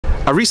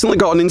I recently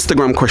got an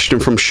Instagram question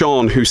from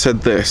Sean who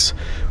said this: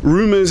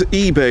 rumours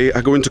eBay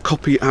are going to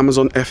copy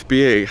Amazon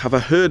FBA. Have I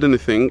heard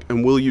anything,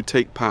 and will you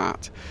take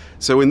part?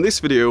 So in this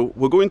video,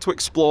 we're going to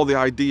explore the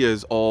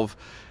ideas of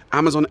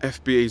Amazon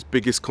FBA's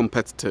biggest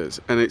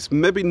competitors, and it's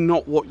maybe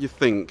not what you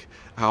think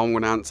how I'm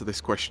going to answer this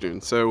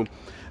question. So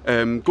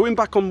going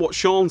back on what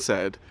Sean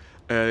said,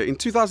 in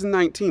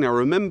 2019 I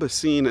remember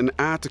seeing an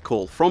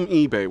article from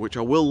eBay, which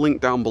I will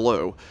link down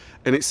below,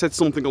 and it said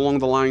something along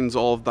the lines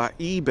of that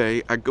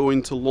eBay are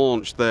going to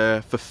launch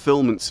their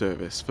fulfillment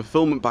service,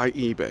 Fulfilment by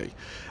eBay.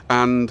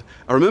 And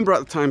I remember at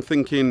the time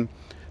thinking,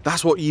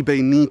 that's what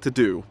eBay need to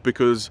do,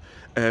 because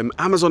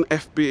Amazon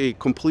FBA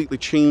completely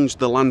changed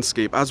the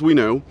landscape. As we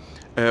know,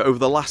 over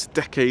the last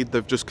decade,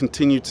 they've just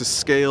continued to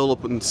scale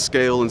up and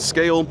scale and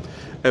scale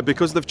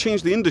because they've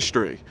changed the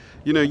industry.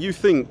 You know, you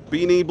think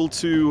being able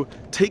to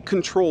take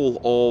control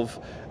of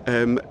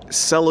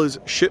sellers'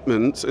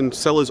 shipments and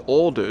sellers'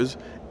 orders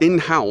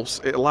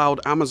in-house, it allowed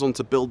Amazon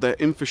to build their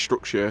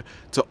infrastructure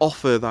to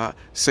offer that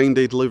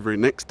same-day delivery,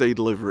 next-day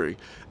delivery.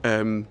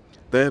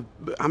 Their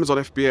Amazon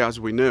FBA, as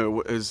we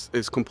know, is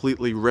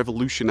completely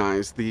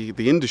revolutionized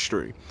the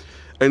industry.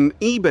 And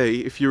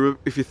eBay, if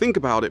you think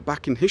about it,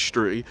 back in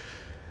history,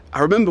 I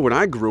remember when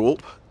I grew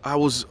up,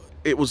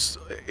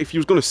 if you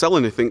was going to sell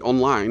anything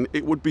online,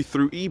 it would be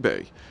through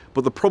eBay.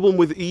 But the problem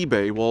with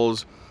eBay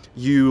was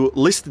you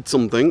listed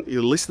something,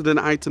 you listed an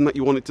item that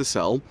you wanted to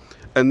sell,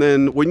 and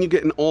then when you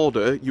get an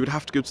order, you would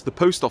have to go to the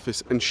post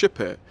office and ship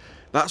it.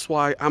 That's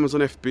why Amazon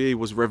FBA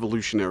was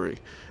revolutionary,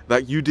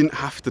 that you didn't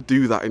have to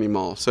do that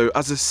anymore. So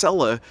as a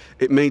seller,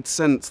 it made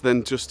sense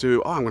then just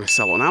to, oh, I'm going to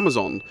sell on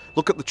Amazon.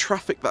 Look at the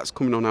traffic that's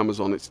coming on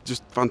Amazon. It's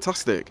just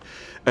fantastic.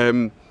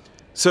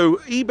 So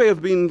eBay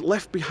have been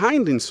left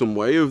behind in some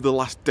way over the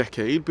last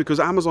decade because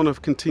Amazon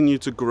have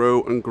continued to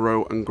grow and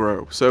grow and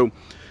grow. So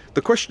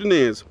the question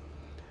is,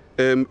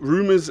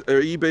 rumors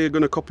are eBay are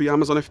going to copy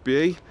Amazon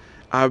FBA.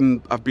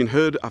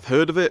 I've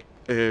heard of it.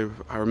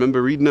 I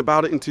remember reading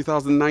about it in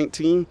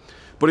 2019,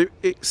 but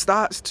it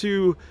starts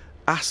to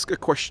ask a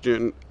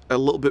question a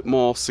little bit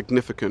more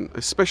significant,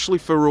 especially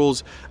for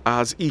us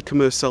as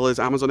e-commerce sellers,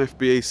 Amazon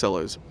FBA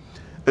sellers.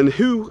 And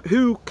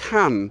who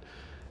can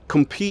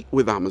compete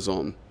with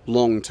Amazon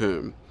long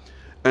term?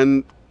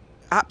 And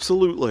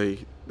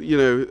absolutely, you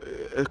know,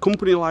 a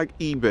company like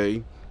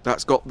eBay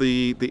that's got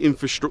the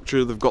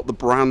infrastructure, they've got the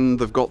brand,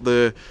 they've got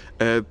the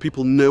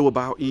people know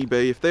about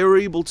eBay. If they're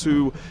able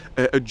to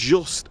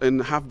adjust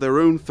and have their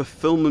own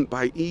Fulfillment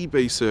by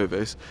eBay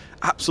service,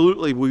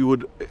 absolutely,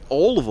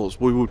 all of us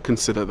would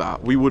consider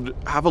that. We would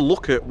have a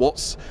look at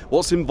what's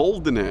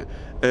involved in it.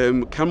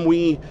 Can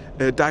we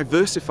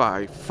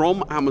diversify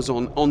from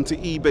Amazon onto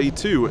eBay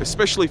too,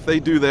 especially if they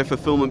do their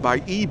Fulfillment by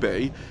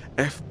eBay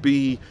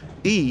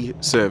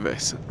FBA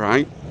service,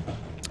 right?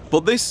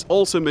 But this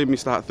also made me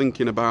start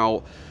thinking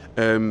about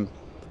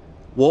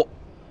what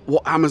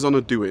Amazon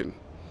are doing.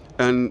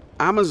 And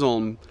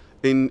Amazon,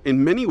 in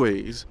many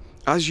ways,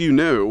 as you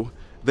know,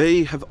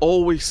 they have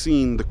always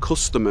seen the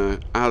customer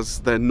as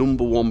their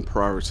 #1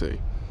 priority,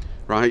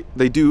 right?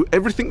 They do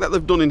everything that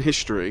they've done in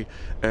history.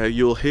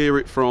 You'll hear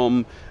it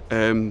from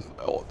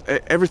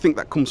everything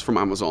that comes from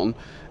Amazon,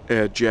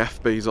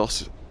 Jeff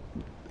Bezos.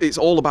 It's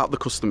all about the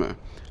customer.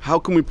 How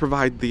can we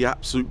provide the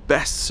absolute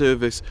best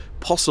service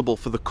possible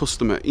for the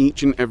customer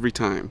each and every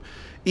time?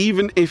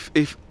 Even if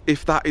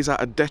that is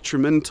at a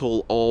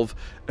detrimental of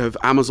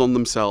Amazon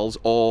themselves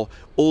or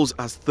us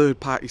as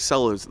third-party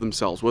sellers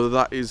themselves, whether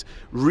that is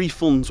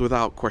refunds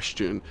without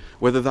question,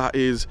 whether that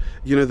is,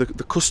 you know, the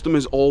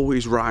customer's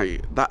always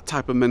right, that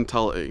type of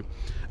mentality.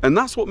 And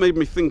that's what made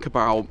me think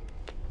about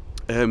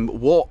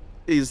what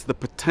is the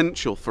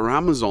potential for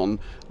Amazon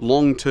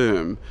long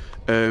term,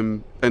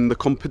 and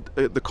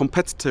the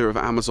competitor of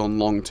Amazon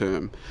long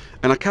term.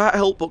 And I can't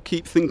help but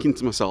keep thinking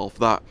to myself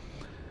that,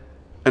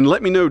 and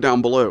let me know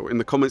down below in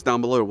the comments down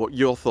below what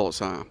your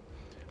thoughts are,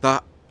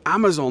 that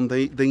Amazon,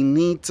 they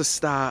need to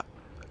start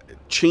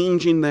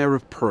changing their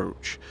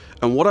approach.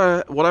 And what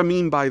I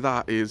mean by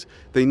that is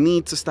they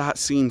need to start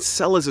seeing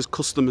sellers as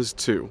customers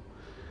too,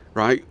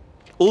 right?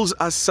 Us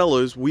as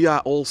sellers, we are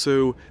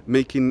also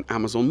making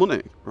Amazon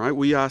money, right?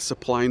 We are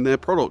supplying their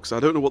products. I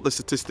don't know what the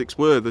statistics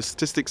were. The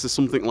statistics are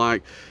something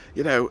like,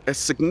 you know, a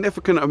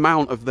significant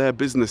amount of their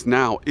business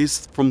now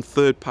is from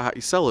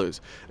third-party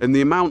sellers. And the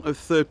amount of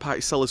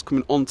third-party sellers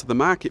coming onto the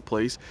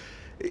marketplace,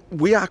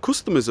 we are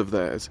customers of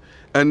theirs.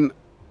 And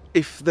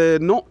if they're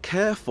not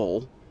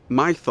careful,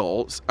 my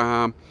thoughts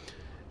are,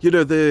 you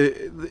know,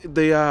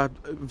 they are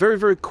very,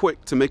 very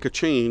quick to make a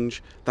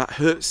change that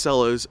hurts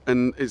sellers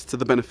and is to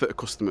the benefit of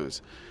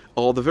customers.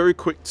 Or they're very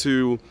quick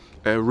to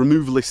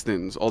remove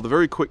listings, or they're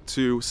very quick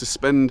to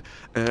suspend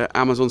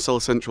Amazon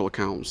Seller Central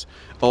accounts,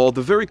 or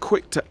they're very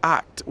quick to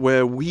act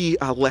where we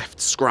are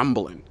left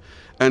scrambling.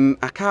 And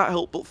I can't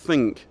help but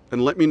think,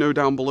 and let me know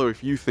down below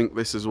if you think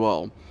this as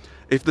well,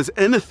 if there's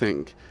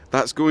anything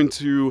that's going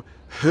to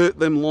hurt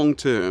them long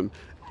term,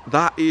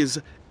 that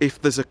is if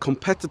there's a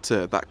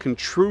competitor that can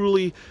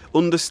truly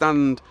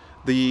understand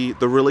the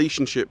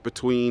relationship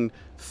between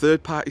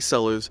third-party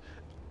sellers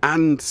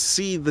and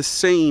see the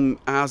same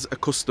as a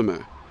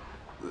customer.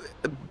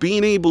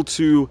 Being able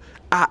to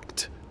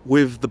act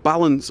with the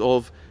balance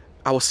of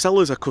our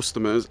sellers are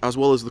customers as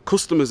well as the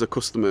customers are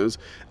customers,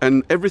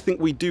 and everything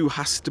we do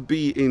has to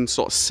be in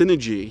sort of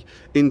synergy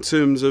in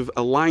terms of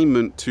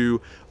alignment to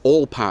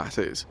all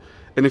parties.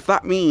 And if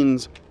that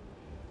means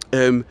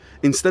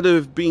instead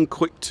of being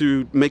quick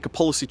to make a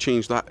policy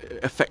change that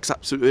affects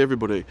absolutely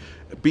everybody,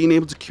 being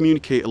able to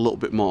communicate a little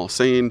bit more,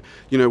 saying,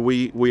 you know,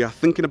 we are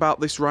thinking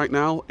about this right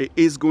now. It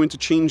is going to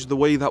change the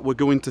way that we're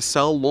going to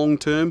sell long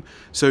term.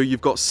 So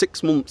you've got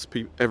 6 months,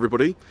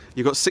 everybody.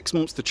 You've got 6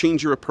 months to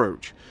change your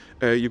approach.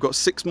 You've got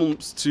 6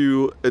 months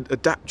to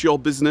adapt your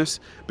business,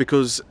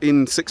 because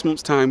in 6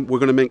 months' time, we're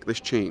going to make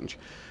this change.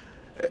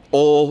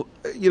 Or,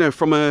 you know,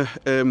 from a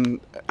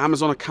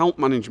Amazon account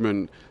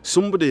management,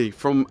 somebody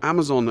from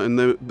Amazon, and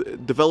they're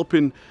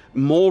developing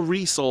more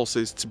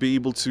resources to be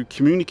able to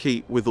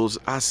communicate with us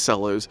as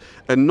sellers,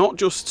 and not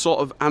just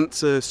sort of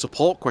answer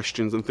support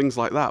questions and things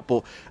like that,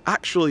 but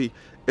actually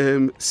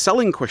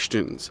selling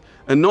questions,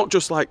 and not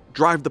just like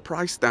drive the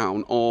price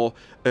down, or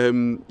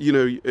you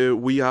know,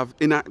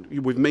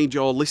 we've made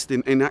your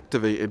listing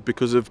inactivated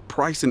because of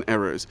pricing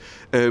errors.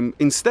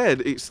 Instead,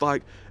 it's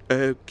like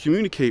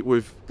communicate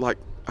with, like,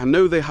 I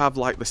know they have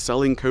like the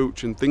selling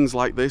coach and things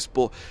like this,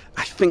 but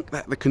I think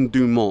that they can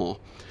do more.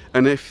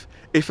 And if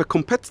a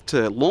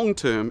competitor long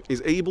term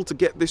is able to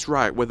get this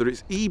right, whether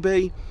it's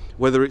eBay,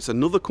 whether it's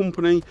another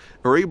company,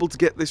 are able to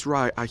get this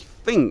right, I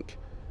think,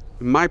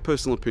 in my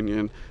personal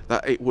opinion,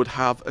 that it would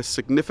have a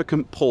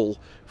significant pull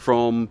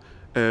from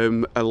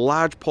a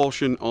large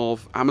portion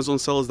of Amazon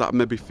sellers that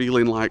may be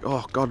feeling like,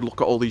 oh God,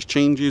 look at all these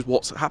changes,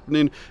 what's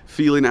happening,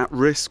 feeling at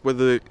risk,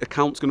 whether the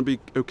account's going to be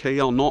okay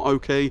or not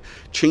okay,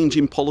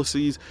 changing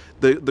policies.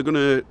 They're going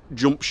to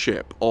jump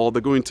ship, or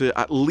they're going to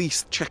at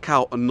least check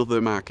out another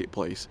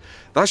marketplace.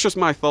 That's just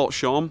my thought,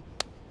 Sean.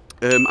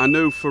 I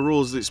know for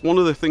us, it's one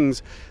of the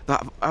things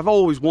that I've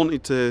always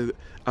wanted to,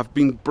 I've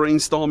been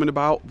brainstorming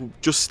about.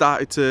 We've just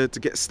started to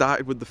get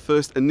started with the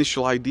first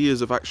initial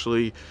ideas of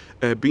actually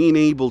being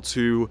able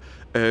to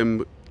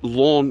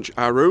launch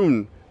our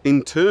own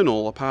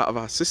internal, a part of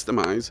our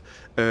Systemise,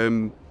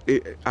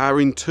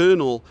 our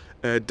internal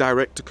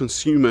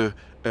direct-to-consumer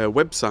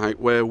website,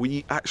 where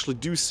we actually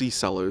do see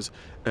sellers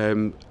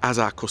as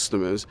our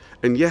customers.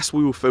 And yes,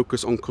 we will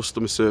focus on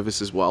customer service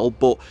as well,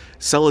 but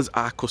sellers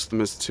are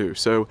customers too.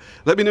 So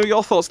let me know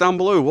your thoughts down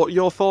below. What are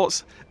your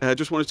thoughts?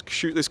 Just wanted to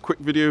shoot this quick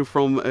video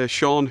from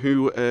Sean,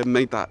 who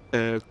made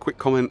that quick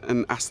comment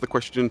and asked the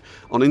question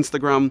on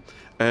Instagram.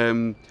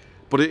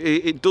 But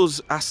it does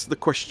ask the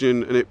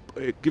question, and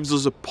it gives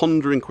us a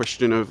pondering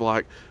question of,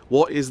 like,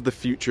 what is the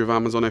future of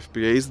Amazon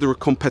FBA? Is there a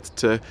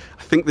competitor?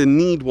 I think they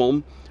need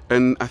one.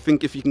 And I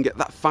think if you can get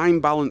that fine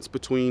balance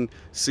between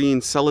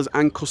seeing sellers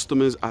and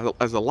customers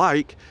as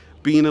alike,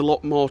 being a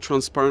lot more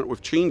transparent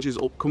with changes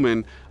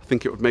upcoming, I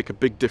think it would make a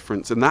big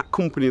difference. And that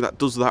company that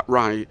does that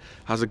right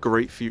has a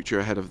great future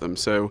ahead of them.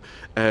 So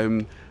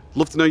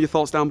love to know your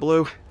thoughts down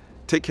below.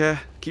 Take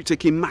care, keep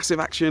taking massive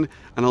action,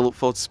 and I look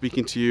forward to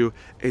speaking to you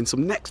in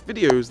some next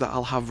videos that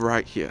I'll have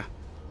right here.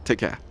 Take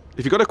care.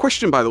 If you've got a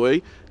question, by the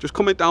way, just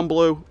comment down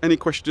below. Any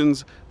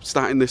questions,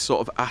 starting this sort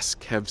of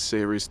Ask Kev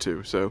series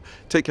too. So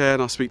take care,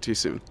 and I'll speak to you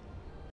soon.